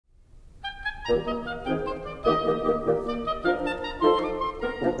All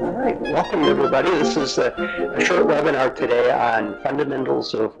right, welcome everybody. This is a short webinar today on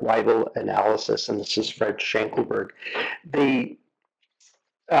fundamentals of Weibull analysis, and this is Fred Schenkelberg.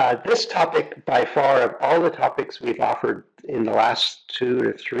 This topic, by far, of all the topics we've offered in the last 2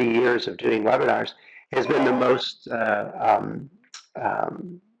 to 3 years of doing webinars, has been the most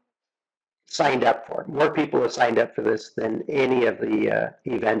signed up for. More people have signed up for this than any of the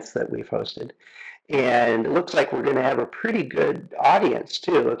events that we've hosted. And it looks like we're going to have a pretty good audience,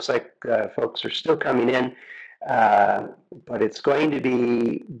 too. It looks like folks are still coming in, but it's going to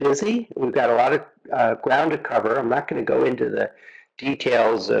be busy. We've got a lot of ground to cover. I'm not going to go into the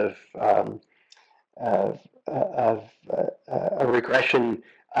details of regression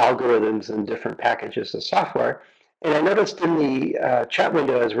algorithms and different packages of software. And I noticed in the chat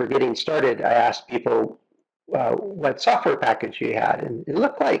window as we're getting started, I asked people what software package you had. And it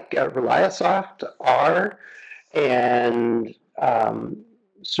looked like ReliaSoft, R, and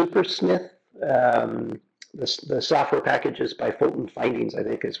Supersmith. The software packages by Fulton Findings, I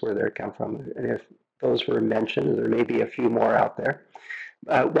think, is where they come from. And if those were mentioned, there may be a few more out there.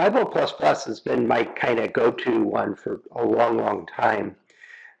 Weibull++ has been my kind of go-to one for a long, long time.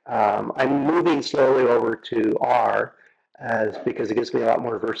 I'm moving slowly over to R because it gives me a lot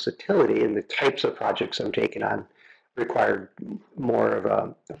more versatility, and the types of projects I'm taking on require more of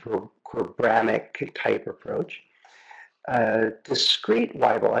a programmatic type approach. Discrete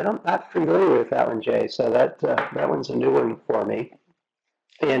Weibull, I'm not familiar with that one, Jay, so that one's a new one for me.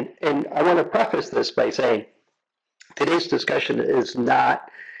 And I want to preface this by saying today's discussion is not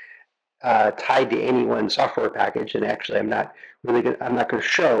tied to any one software package, and actually I'm not going to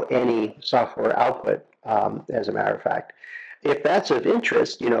show any software output, as a matter of fact. If that's of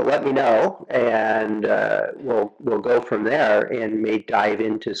interest, let me know, and we'll go from there and may dive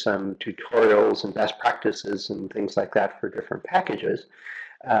into some tutorials and best practices and things like that for different packages.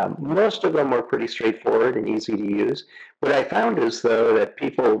 Most of them are pretty straightforward and easy to use. What I found is, though, that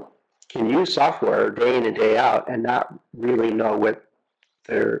people can use software day in and day out and not really know what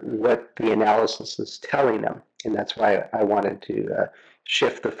the analysis is telling them. And that's why I wanted to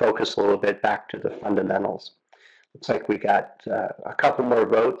shift the focus a little bit back to the fundamentals. Looks like we got a couple more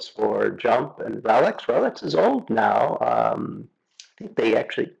votes for JMP and RELX. RELX is old now. I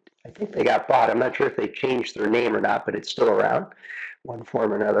think they got bought. I'm not sure if they changed their name or not, but it's still around, one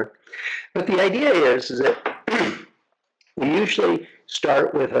form or another. But the idea is that we usually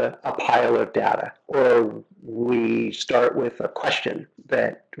start with a pile of data, or we start with a question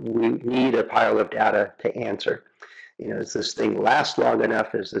that we need a pile of data to answer. Does this thing last long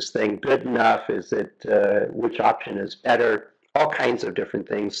enough? Is this thing good enough? Is it, which option is better? All kinds of different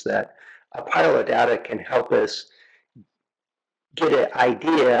things that a pile of data can help us get an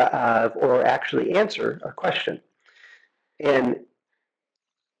idea of, or actually answer a question. And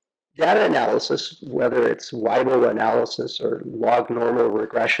data analysis, whether it's Weibull analysis or log normal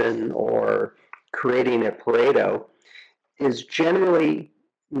regression or creating a Pareto, is generally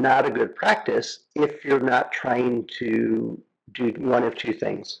not a good practice if you're not trying to do one of two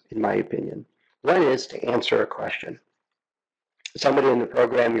things, in my opinion. One is to answer a question. Somebody in the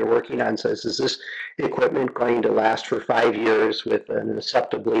program you're working on says, is this equipment going to last for 5 years with an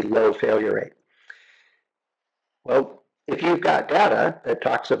acceptably low failure rate? Well, if you've got data that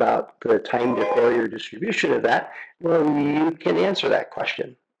talks about the time to failure distribution of that, well, you can answer that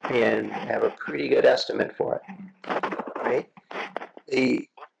question and have a pretty good estimate for it, right?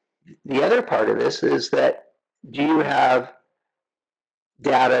 The other part of this is that, do you have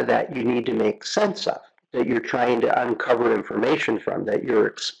data that you need to make sense of, that you're trying to uncover information from, that you're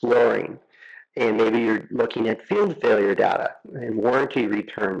exploring? And maybe you're looking at field failure data and warranty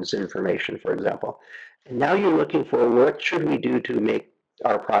returns information, for example. And now you're looking for, what should we do to make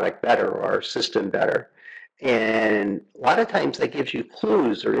our product better or our system better? And a lot of times that gives you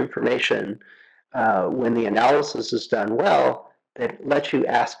clues or information when the analysis is done well, that lets you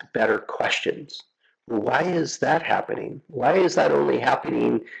ask better questions. Why is that happening? Why is that only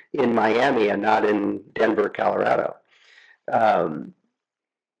happening in Miami and not in Denver, Colorado? Part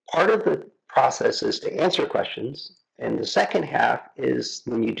of the process is to answer questions, and the second half is,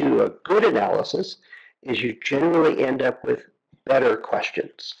 when you do a good analysis, is you generally end up with better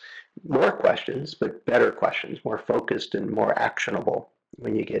questions. More questions, but better questions, more focused and more actionable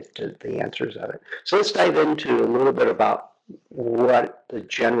when you get to the answers of it. So let's dive into a little bit about what the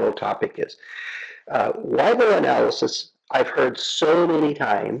general topic is. Weibull analysis, I've heard so many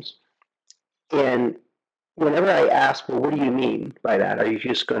times, and whenever I ask, well, what do you mean by that? Are you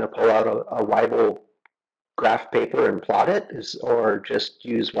just going to pull out a Weibull graph paper and plot it, or just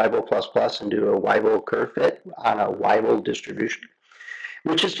use Weibull++ and do a Weibull curve fit on a Weibull distribution,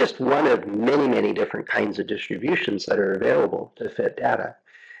 which is just one of many, many different kinds of distributions that are available to fit data.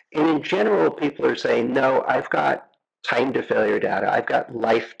 And in general, people are saying, no, I've got time to failure data, I've got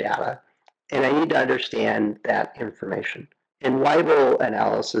life data, and I need to understand that information. And Weibull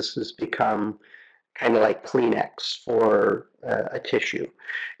analysis has become kind of like Kleenex for a tissue.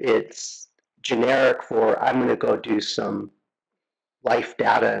 It's generic for, I'm going to go do some life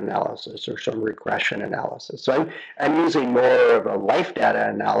data analysis or some regression analysis. So I'm using more of a life data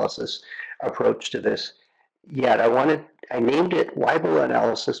analysis approach to this. Yet I named it Weibull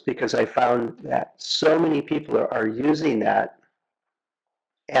analysis because I found that so many people are using that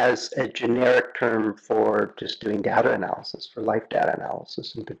as a generic term for just doing data analysis, for life data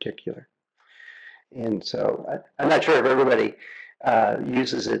analysis in particular. And so I'm not sure if everybody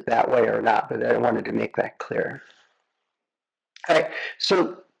uses it that way or not, but I wanted to make that clear. All right,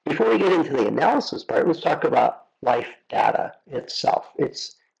 so before we get into the analysis part, let's talk about life data itself.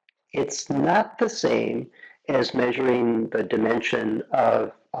 It's not the same as measuring the dimension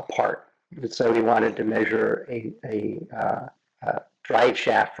of a part. So we wanted to measure a drive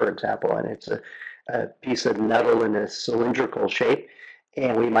shaft, for example, and it's a piece of metal in a cylindrical shape.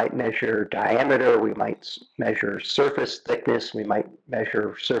 And we might measure diameter, we might measure surface thickness, we might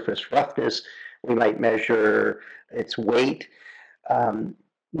measure surface roughness, we might measure its weight.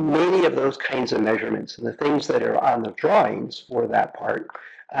 Many of those kinds of measurements and the things that are on the drawings for that part,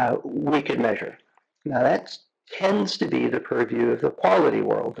 we could measure. Now that tends to be the purview of the quality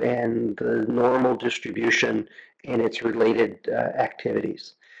world and the normal distribution and its related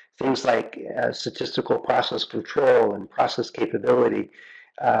activities. Things like statistical process control and process capability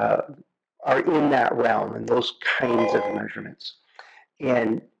are in that realm and those kinds of measurements.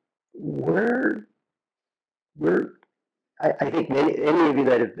 And I think any of you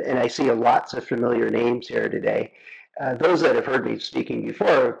that have, and I see lots of familiar names here today, those that have heard me speaking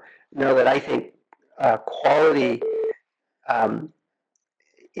before know that I think quality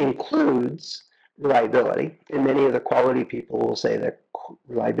includes reliability, and many of the quality people will say that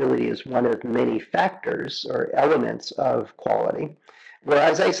reliability is one of many factors or elements of quality,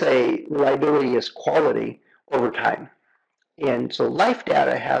 whereas I say reliability is quality over time. And so life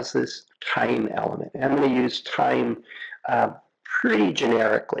data has this time element. And I'm going to use time pretty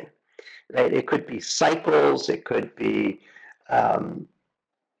generically, right? It could be cycles, it could be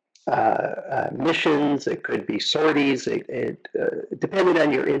missions, it could be sorties, depending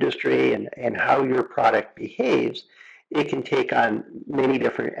on your industry and how your product behaves, it can take on many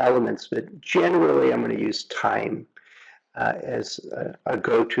different elements, but generally I'm going to use time as a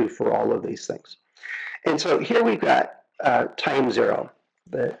go-to for all of these things. And so here we've got time zero.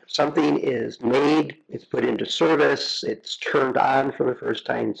 Something is made, it's put into service, it's turned on for the first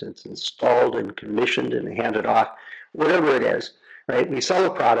time, it's installed and commissioned and handed off, whatever it is, right? We sell a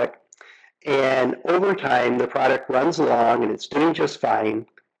product, and over time, the product runs along and it's doing just fine,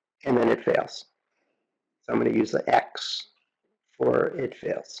 and then it fails. So I'm going to use the X for it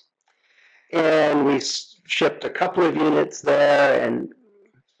fails. And we shipped a couple of units there, and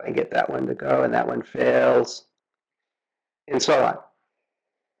if I get that one to go, and that one fails, and so on.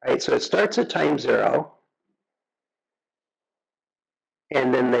 Right? So it starts at time zero,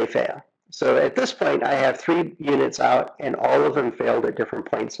 and then they fail. So at this point, I have 3 units out, and all of them failed at different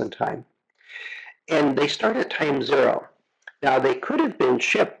points in time. And they start at time zero. Now, they could have been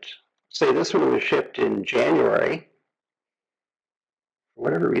shipped. Say this one was shipped in January. For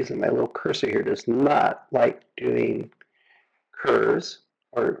whatever reason, my little cursor here does not like doing curves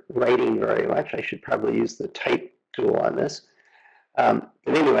or writing very much. I should probably use the type tool on this. But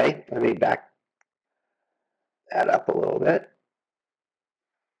anyway, let me back that up a little bit.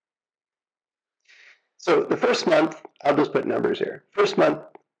 So the first month, I'll just put numbers here. First month,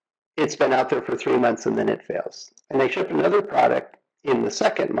 it's been out there for 3 months and then it fails. And they ship another product in the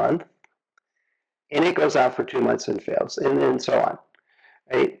second month, and it goes out for 2 months and fails, and then so on,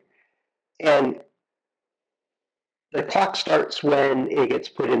 right? And the clock starts when it gets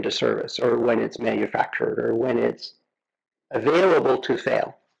put into service or when it's manufactured or when it's available to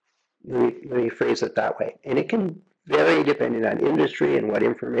fail. Let me phrase it that way. And it can vary depending on industry and what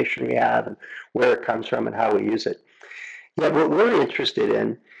information we have and where it comes from and how we use it. Yet what we're interested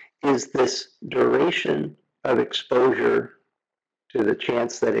in is this duration of exposure to the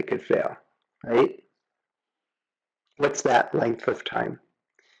chance that it could fail, right? What's that length of time?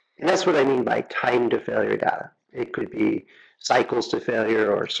 And that's what I mean by time to failure data. It could be cycles to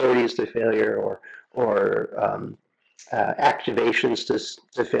failure or sorties to failure or activations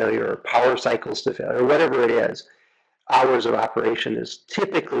to failure or power cycles to failure, whatever it is. Hours of operation is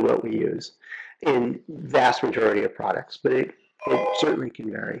typically what we use in vast majority of products, but it certainly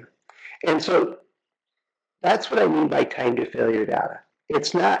can vary. And so that's what I mean by time to failure data.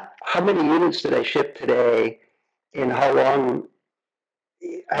 It's not how many units did I ship today and how long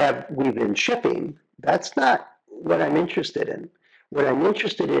have we been shipping. That's not what I'm interested in. What I'm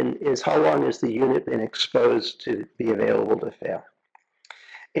interested in is how long has the unit been exposed to be available to fail.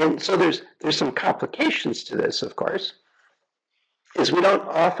 And so there's some complications to this, of course, is we don't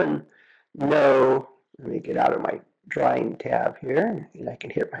often know. Let me get out of my drawing tab here, and I can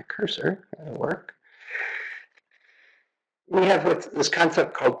hit my cursor. That'll work. We have this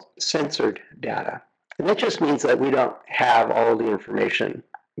concept called censored data. And that just means that we don't have all the information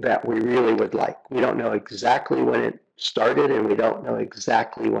that we really would like. We don't know exactly when it started, and we don't know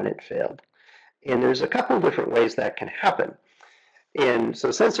exactly when it failed. And there's a couple of different ways that can happen. And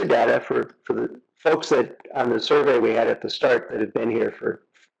so censored data, for the folks that on the survey we had at the start that have been here for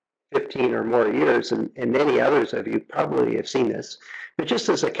 15 or more years, and many others of you probably have seen this, but just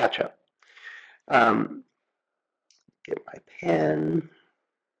as a catch-up. Get my pen,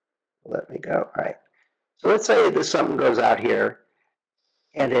 let me go. All right, so let's say this something goes out here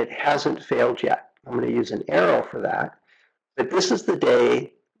and it hasn't failed yet. I'm going to use an arrow for that, but this is the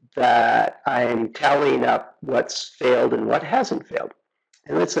day that I'm tallying up what's failed and what hasn't failed.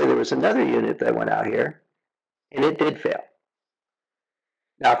 And let's say there was another unit that went out here and it did fail.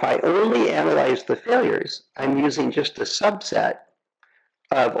 Now, if I only analyze the failures, I'm using just a subset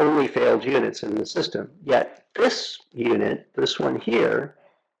of only failed units in the system. Yet this unit, this one here,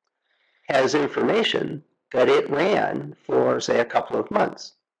 has information that it ran for, say, a couple of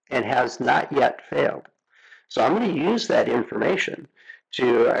months and has not yet failed. So I'm going to use that information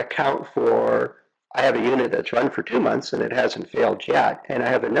to account for, I have a unit that's run for 2 months and it hasn't failed yet, and I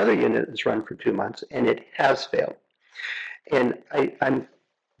have another unit that's run for 2 months and it has failed. And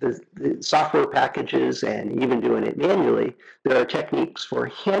the software packages and even doing it manually, there are techniques for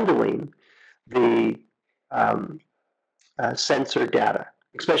handling the censored data,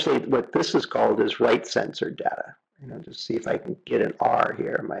 especially what this is called is write censored data. And I'll just see if I can get an R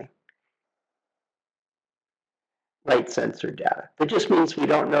here, my write censored data. It just means we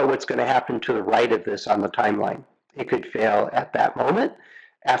don't know what's going to happen to the right of this on the timeline. It could fail at that moment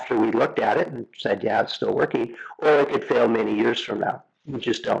after we looked at it and said, yeah, it's still working, or it could fail many years from now. We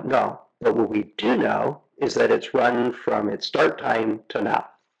just don't know. But what we do know is that it's run from its start time to now.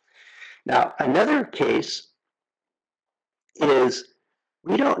 Now, another case is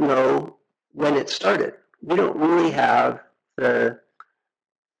we don't know when it started. We don't really have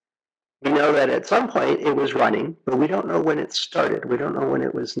we know that at some point it was running, but we don't know when it started. We don't know when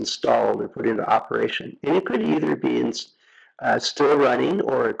it was installed or put into operation. And it could either be still running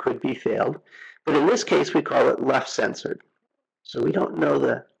or it could be failed. But in this case, we call it left censored. So we don't know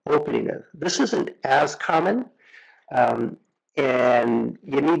the opening of. This isn't as common, and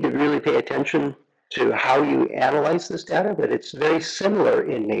you need to really pay attention to how you analyze this data, but it's very similar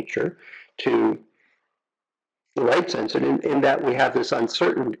in nature to the right censored in that we have this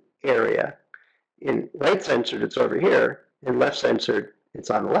uncertain area. In right censored, it's over here. In left censored, it's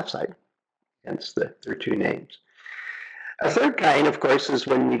on the left side. Hence their two names. A third kind, of course, is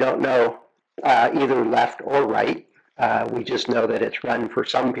when we don't know either left or right. We just know that it's run for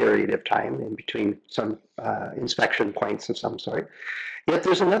some period of time in between some inspection points of some sort. Yet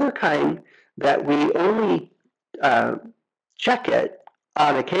there's another kind that we only check it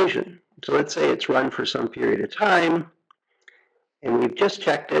on occasion. So let's say it's run for some period of time, and we've just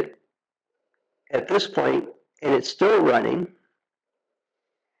checked it at this point, and it's still running.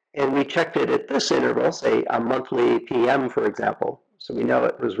 And we checked it at this interval, say a monthly PM, for example. So we know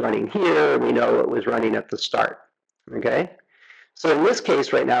it was running here, and we know it was running at the start. Okay? So in this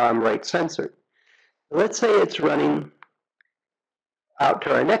case right now, I'm right censored. Let's say it's running out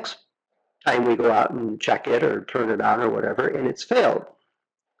to our next time we go out and check it or turn it on or whatever, and it's failed.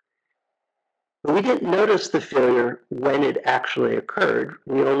 But we didn't notice the failure when it actually occurred.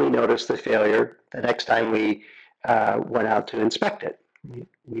 We only noticed the failure the next time we went out to inspect it.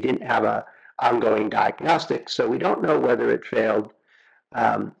 We didn't have an ongoing diagnostic, so we don't know whether it failed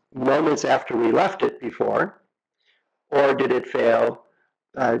moments after we left it before, or did it fail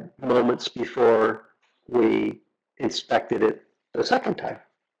moments before we inspected it the second time.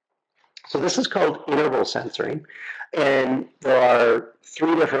 So this is called interval censoring, and there are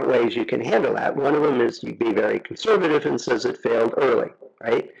 3 different ways you can handle that. One of them is you be very conservative and says it failed early,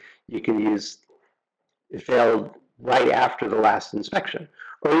 right? You can use it failed right after the last inspection,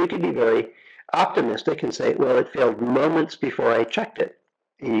 or you can be very optimistic and say, well, it failed moments before I checked it.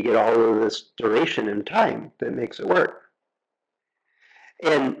 And you get all of this duration and time that makes it work.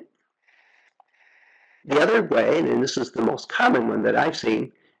 And the other way, and this is the most common one that I've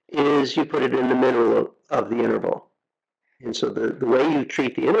seen, is you put it in the middle of the interval. And so the way you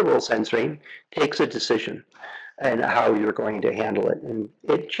treat the interval censoring takes a decision and how you're going to handle it. And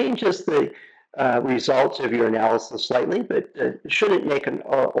it changes the results of your analysis slightly, but it shouldn't make an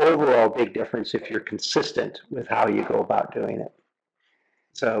overall big difference if you're consistent with how you go about doing it.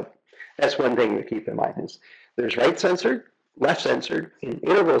 So that's one thing to keep in mind is there's right censored, left censored, and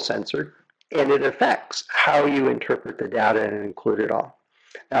interval censored, and it affects how you interpret the data and include it all.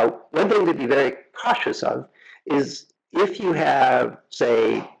 Now, one thing to be very cautious of is if you have,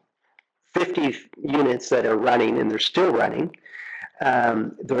 say, 50 units that are running and they're still running,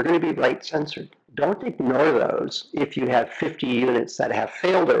 they're going to be right censored. Don't ignore those if you have 50 units that have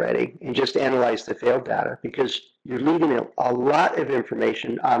failed already and just analyze the failed data, because you're leaving a lot of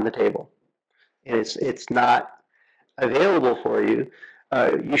information on the table and it's not available for you.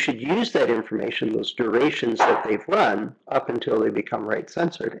 You should use that information, those durations that they've run up until they become right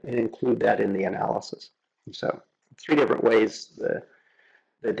censored, and include that in the analysis. So 3 different ways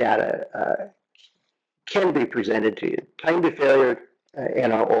the data can be presented to you. Time to failure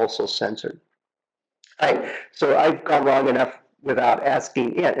and are also censored. All right, so I've gone long enough without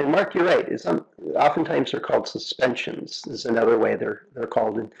asking. Yeah, and Mark, you're right. Oftentimes they're called suspensions is another way they're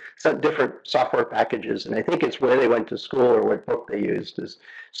called in some different software packages. And I think it's where they went to school or what book they used is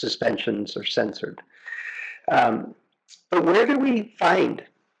suspensions or censored. But where do we find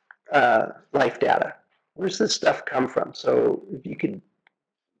life data? Where's this stuff come from? So if you could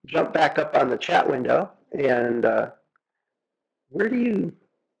jump back up on the chat window and where's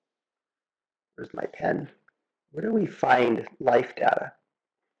my pen? Where do we find life data?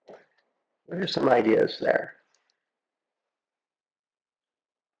 What are some ideas there?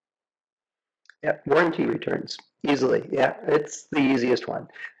 Yeah, warranty returns, easily. Yeah, it's the easiest one.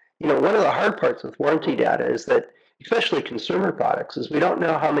 One of the hard parts with warranty data is that, especially consumer products, is we don't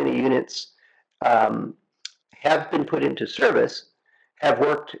know how many units have been put into service, have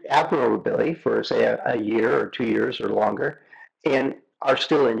worked admirably for, say, a year or 2 years or longer, and are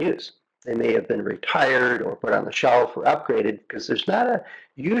still in use. They may have been retired or put on the shelf or upgraded, because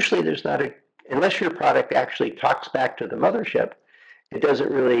usually there's not unless your product actually talks back to the mothership, it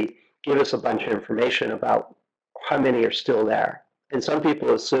doesn't really give us a bunch of information about how many are still there. And some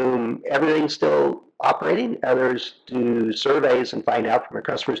people assume everything's still operating. Others do surveys and find out from their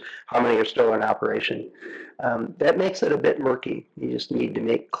customers how many are still in operation. That makes it a bit murky. You just need to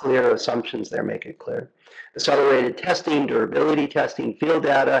make clear assumptions there, make it clear. Accelerated testing, durability testing, field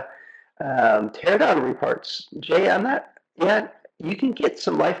data, teardown reports. Jay, on that, yeah, you can get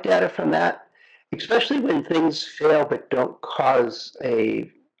some life data from that, especially when things fail but don't cause the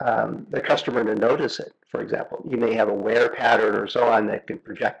customer to notice it. For example, you may have a wear pattern or so on that can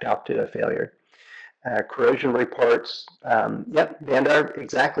project out to a failure. Corrosion reports, yep, Vandar,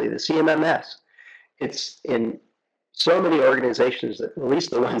 exactly, the CMMS. It's in so many organizations, that at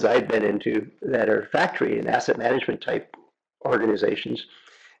least the ones I've been into that are factory and asset management type organizations,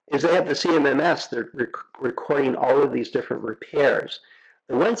 is they have the CMMS. They're recording all of these different repairs.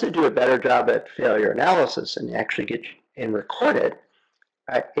 The ones that do a better job at failure analysis and actually get and record it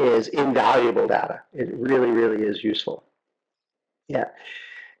is invaluable data. It really, really is useful. Yeah.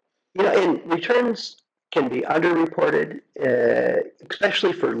 And returns can be underreported,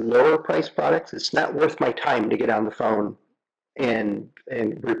 especially for lower price products. It's not worth my time to get on the phone and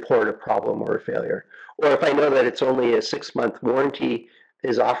report a problem or a failure. Or if I know that it's only a 6-month warranty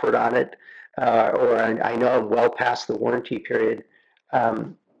is offered on it, or I know I'm well past the warranty period,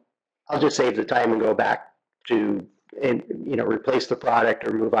 I'll just save the time and go back to replace the product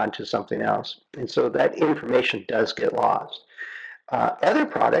or move on to something else. And so that information does get lost. Other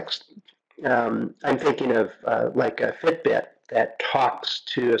products, I'm thinking of like a Fitbit that talks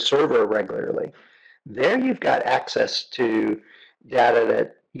to a server regularly. There you've got access to data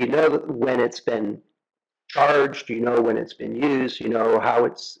that when it's been charged, when it's been used, how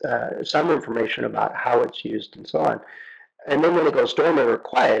it's, some information about how it's used and so on. And then when it goes dormant or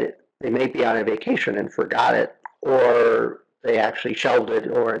quiet, they may be on a vacation and forgot it, or they actually shelved it,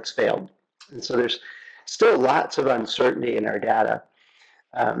 or it's failed. And so there's still lots of uncertainty in our data.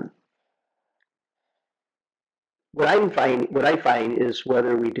 What I find is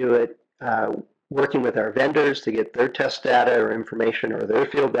whether we do it working with our vendors to get their test data or information or their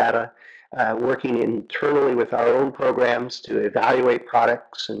field data, working internally with our own programs to evaluate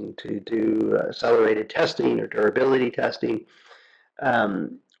products and to do accelerated testing or durability testing,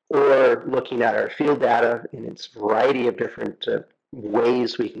 or looking at our field data in its variety of different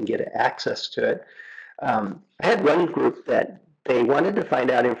ways we can get access to it. I had one group that they wanted to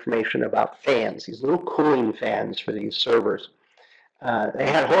find out information about fans, these little cooling fans for these servers. They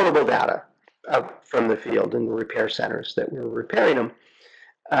had horrible data from the field and the repair centers that were repairing them.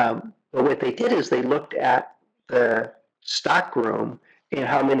 But what they did is they looked at the stock room and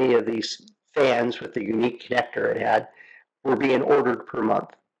how many of these fans with the unique connector it had were being ordered per month,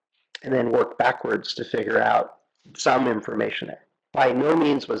 and then worked backwards to figure out some information there. By no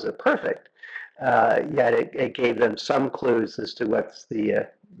means was it perfect, yet it gave them some clues as to what's the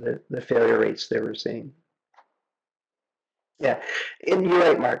failure rates they were seeing. Yeah, and you're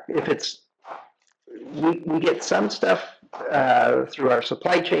right, Mark. If it's we get some stuff through our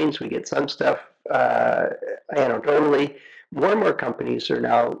supply chains, we get some stuff anecdotally. More and more companies are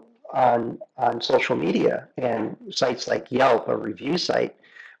now on social media and sites like Yelp, a review site,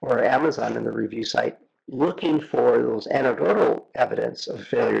 or Amazon and the review site, looking for those anecdotal evidence of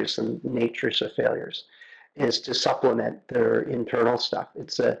failures and natures of failures, is to supplement their internal stuff.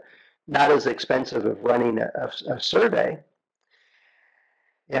 It's not as expensive of running a survey.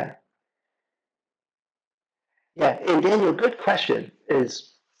 Yeah. Yeah, and Daniel, good question.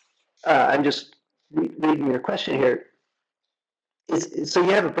 I'm just reading your question here. So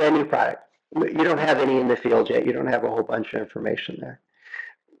you have a brand new product. You don't have any in the field yet. You don't have a whole bunch of information there.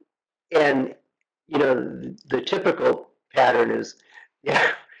 And, the typical pattern is,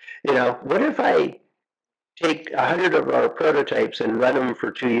 what if I take 100 of our prototypes and run them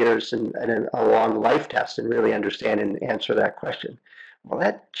for 2 years and a long life test and really understand and answer that question? Well,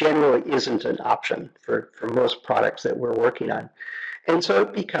 that generally isn't an option for most products that we're working on. And so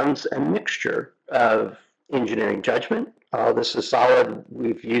it becomes a mixture of engineering judgment. Oh, this is solid.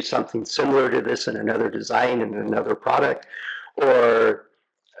 We've used something similar to this in another design and another product. Or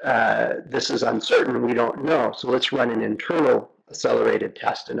this is uncertain. We don't know. So let's run an internal accelerated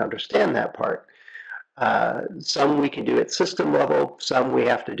test and understand that part. Some we can do at system level. Some we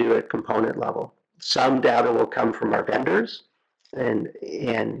have to do at component level. Some data will come from our vendors. And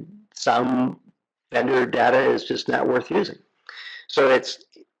some vendor data is just not worth using. So it's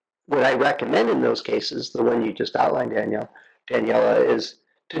what I recommend in those cases, the one you just outlined, Daniela, is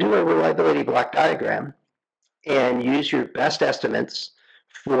to do a reliability block diagram and use your best estimates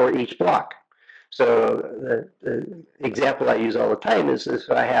for each block. So the example I use all the time is if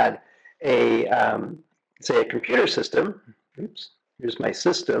I had say a computer system. Oops, here's my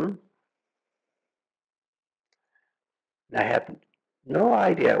system. I have no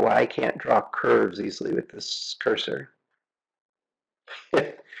idea why I can't draw curves easily with this cursor.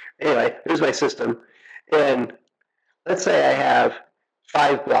 Anyway, here's my system. And let's say I have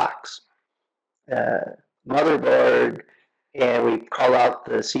 5 blocks. Motherboard, and we call out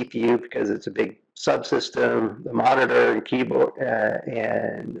the CPU because it's a big subsystem, the monitor and keyboard,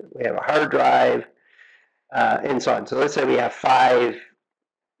 and we have a hard drive, and so on. So let's say we have 5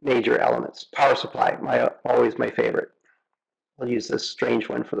 major elements. Power supply, always my favorite. I'll use this strange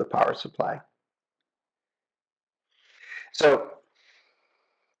one for the power supply. So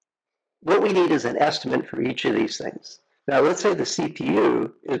what we need is an estimate for each of these things. Now, let's say the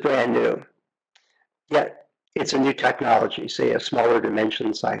CPU is brand new, yet it's a new technology, say a smaller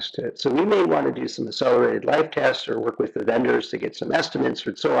dimension size to it. So we may want to do some accelerated life tests or work with the vendors to get some estimates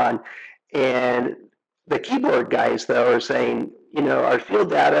and so on. And the keyboard guys, though, are saying, our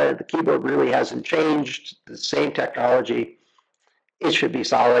field data, the keyboard really hasn't changed, the same technology. It should be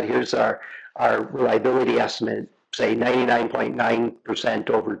solid. Here's our reliability estimate, say 99.9%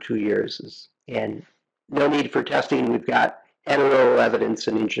 over 2 years. And no need for testing. We've got anecdotal evidence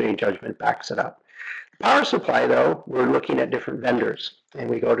and engineering judgment backs it up. The power supply, though, we're looking at different vendors. And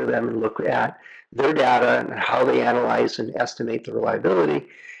we go to them and look at their data and how they analyze and estimate the reliability.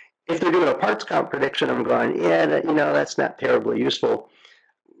 If they're doing a parts count prediction, I'm going, that's not terribly useful.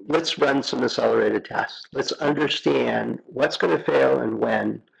 Let's run some accelerated tests. Let's understand what's going to fail and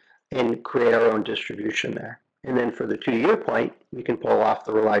when, and create our own distribution there. And then for the 2-year point, we can pull off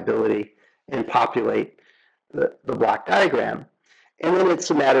the reliability and populate the block diagram. And then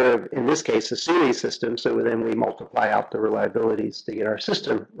it's a matter of, in this case, a series system. So then we multiply out the reliabilities to get our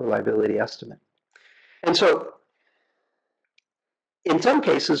system reliability estimate. And so in some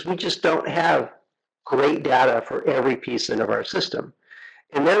cases, we just don't have great data for every piece of our system.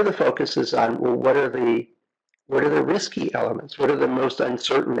 And there the focus is on, well, what are the risky elements? What are the most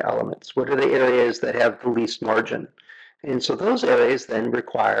uncertain elements? What are the areas that have the least margin? And so those areas then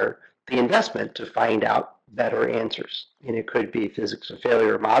require the investment to find out better answers. And it could be physics of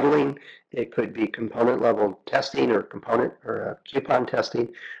failure modeling, it could be component level testing or component or coupon testing,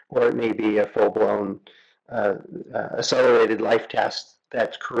 or it may be a full-blown accelerated life test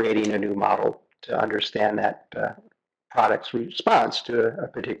that's creating a new model to understand that product's response to a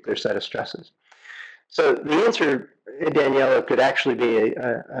particular set of stresses. So the answer, Daniela, could actually be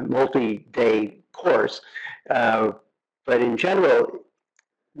a multi-day course, but in general,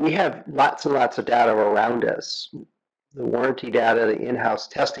 we have lots and lots of data around us. The warranty data, the in-house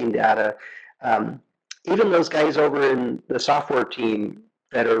testing data, even those guys over in the software team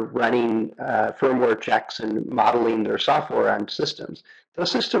that are running firmware checks and modeling their software on systems,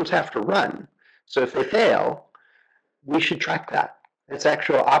 those systems have to run. So if they fail, we should track that. It's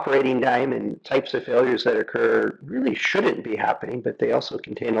actual operating time and types of failures that occur really shouldn't be happening, but they also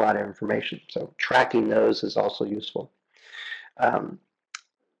contain a lot of information. So tracking those is also useful. A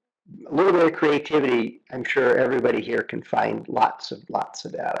little bit of creativity, I'm sure everybody here can find lots of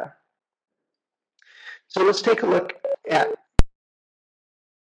data. So let's take a look at